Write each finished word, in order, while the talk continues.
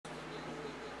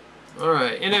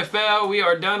Alright, NFL, we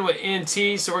are done with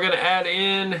NT, so we're going to add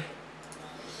in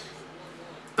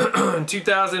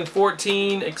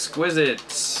 2014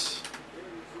 Exquisites.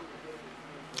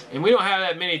 And we don't have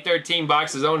that many 13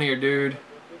 boxes on here, dude.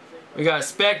 We got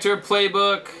Spectre,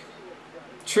 Playbook,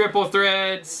 Triple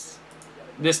Threads.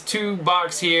 This 2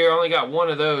 box here, only got 1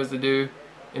 of those to do.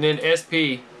 And then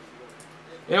SP.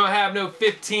 They don't have no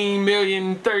 15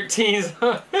 million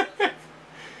 13s.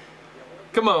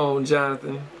 Come on,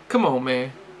 Jonathan. Come on,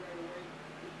 man.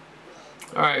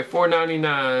 Alright,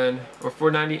 $4.99 or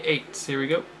 $4.98. Here we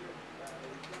go.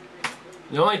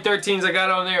 The only 13s I got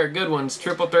on there are good ones.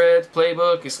 Triple Threads,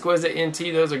 Playbook, Exquisite,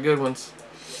 NT. Those are good ones.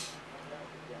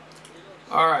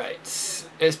 Alright.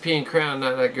 SP and Crown,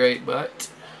 not that great, but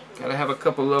gotta have a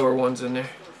couple lower ones in there.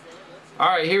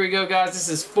 Alright, here we go, guys. This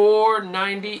is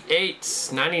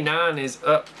 $4.98. 99 is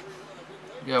up.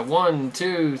 We got 1,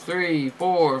 2, 3,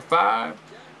 4, 5.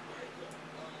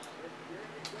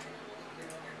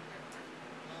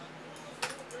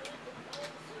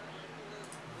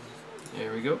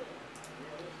 There we go.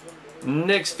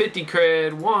 Next 50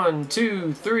 cred. 1,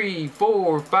 2, 3,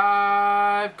 4,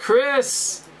 5.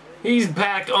 Chris, he's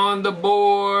back on the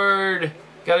board.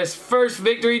 Got his first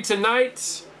victory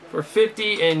tonight for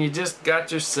 50, and you just got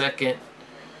your second.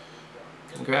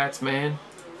 Congrats, man.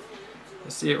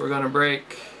 Let's see what we're gonna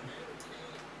break.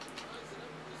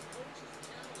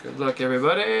 Good luck,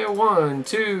 everybody. 1,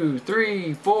 2,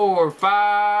 3, 4,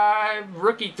 5.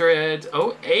 Rookie Threads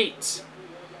 08.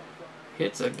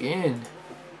 Hits again.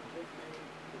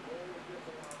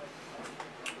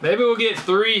 Maybe we'll get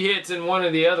 3 hits in one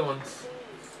of the other ones.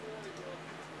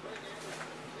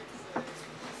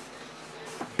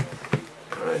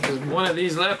 Alright, there's one of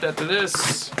these left after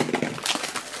this.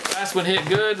 Last one hit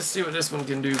good. Let's see what this one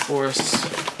can do for us.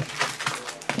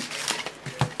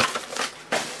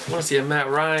 I want to see a Matt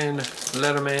Ryan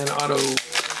Letterman auto.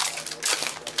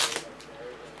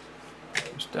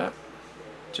 Stop.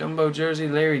 Jumbo jersey,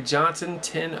 Larry Johnson,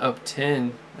 10 of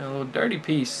 10. A little dirty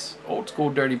piece. Old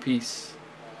school dirty piece.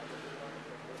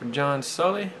 For John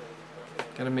Sully.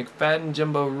 Got a McFadden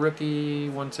Jumbo rookie,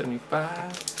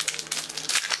 175.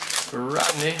 For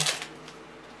Rodney.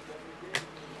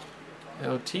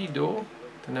 LT duel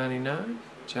to 99.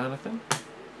 Jonathan.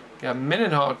 Got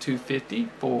Mendenhall 250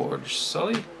 for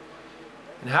Sully.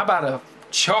 And how about a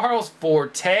Charles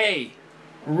Forte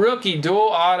rookie dual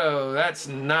auto? That's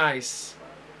nice.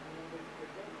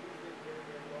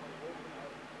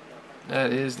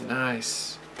 That is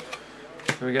nice.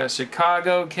 So we got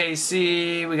Chicago,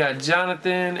 KC. We got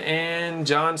Jonathan and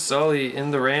John Sully in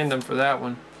the random for that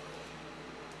one.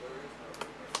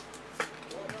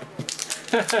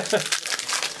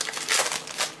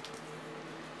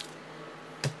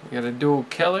 We got a dual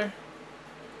Keller,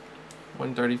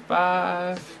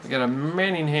 135. We got a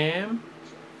Manningham,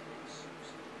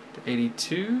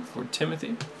 82 for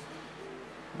Timothy.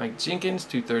 Mike Jenkins,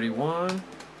 231.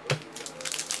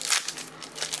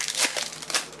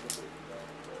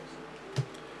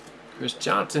 Chris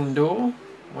Johnson dual,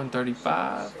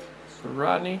 135 for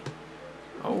Rodney.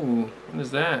 Oh, what is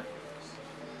that?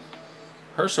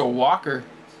 Herschel Walker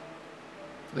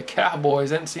for the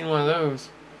Cowboys. I haven't seen one of those.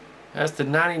 That's the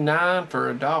 99 for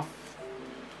Adolph.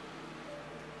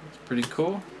 That's pretty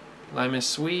cool. Lyman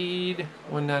Swede,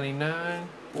 199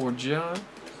 for John.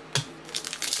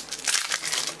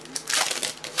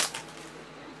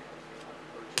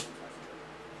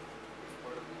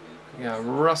 We got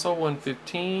Russell,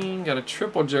 115. Got a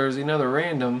triple jersey, another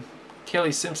random.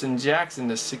 Kelly Simpson Jackson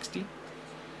to 60.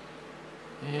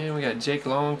 And we got Jake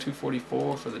Long,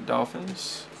 244 for the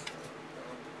Dolphins.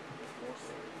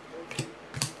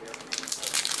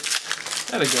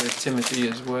 That'll go to Timothy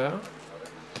as well.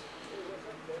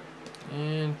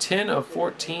 And 10 of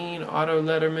 14 auto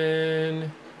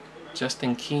Letterman.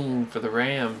 Justin Keene for the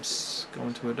Rams.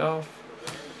 Going to Adolph.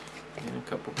 And a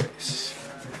couple base.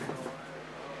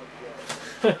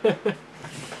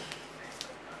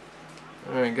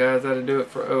 Alright guys, that'll do it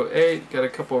for 08. Got a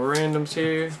couple of randoms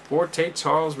here. Forte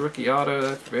Charles rookie auto.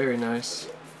 That's very nice.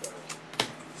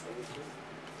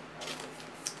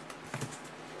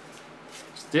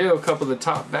 Still a couple of the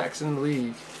top backs in the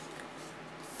league.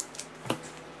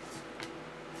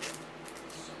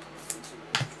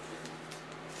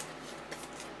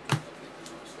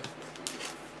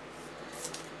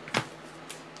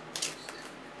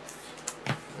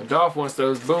 Adolph wants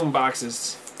those boom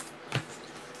boxes.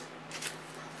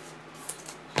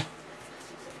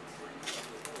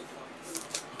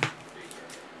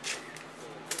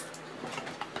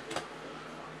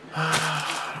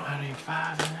 I don't have any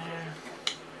 5 in there.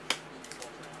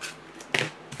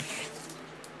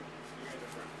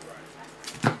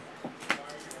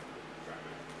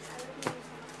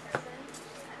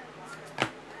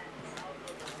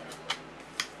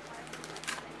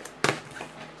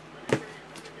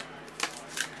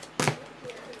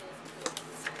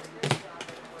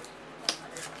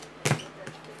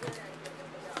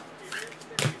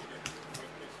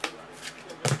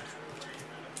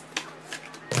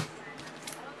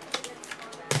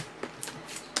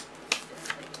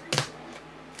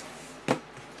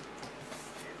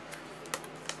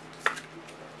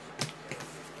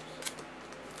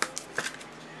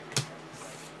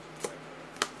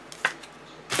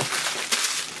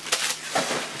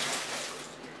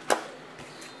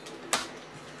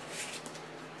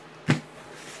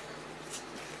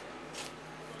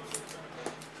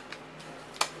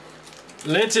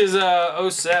 Lynch is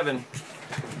 07.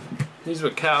 These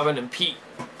were Calvin and Pete.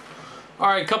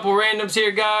 Alright, couple randoms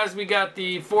here, guys. We got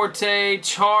the Forte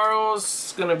Charles.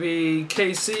 It's going to be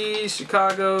KC,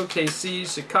 Chicago,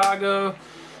 KC, Chicago.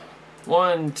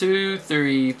 1, 2,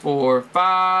 3, 4,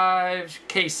 5.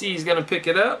 KC's going to pick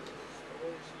it up.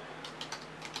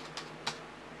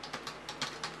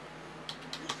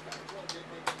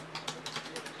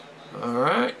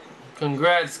 Alright.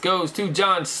 Congrats goes to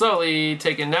John Sully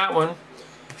taking that one.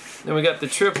 Then we got the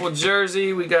triple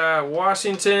jersey. We got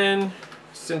Washington,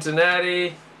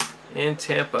 Cincinnati, and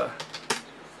Tampa.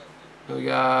 We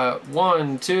got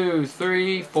 1, 2,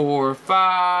 3, 4,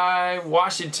 5.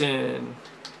 Washington.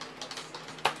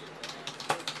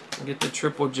 Get the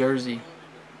triple jersey.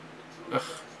 Ugh,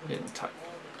 getting tight.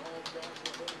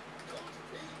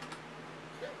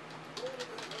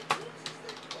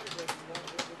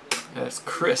 That's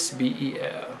Chris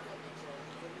B-E-L.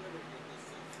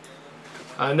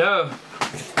 I know.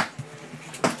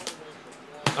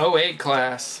 08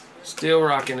 class. Still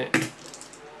rocking it.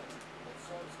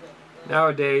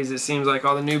 Nowadays, it seems like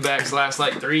all the new backs last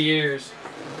like 3 years.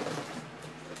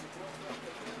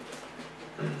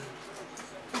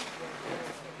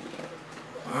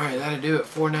 Alright, that'll do it.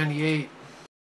 $4.98.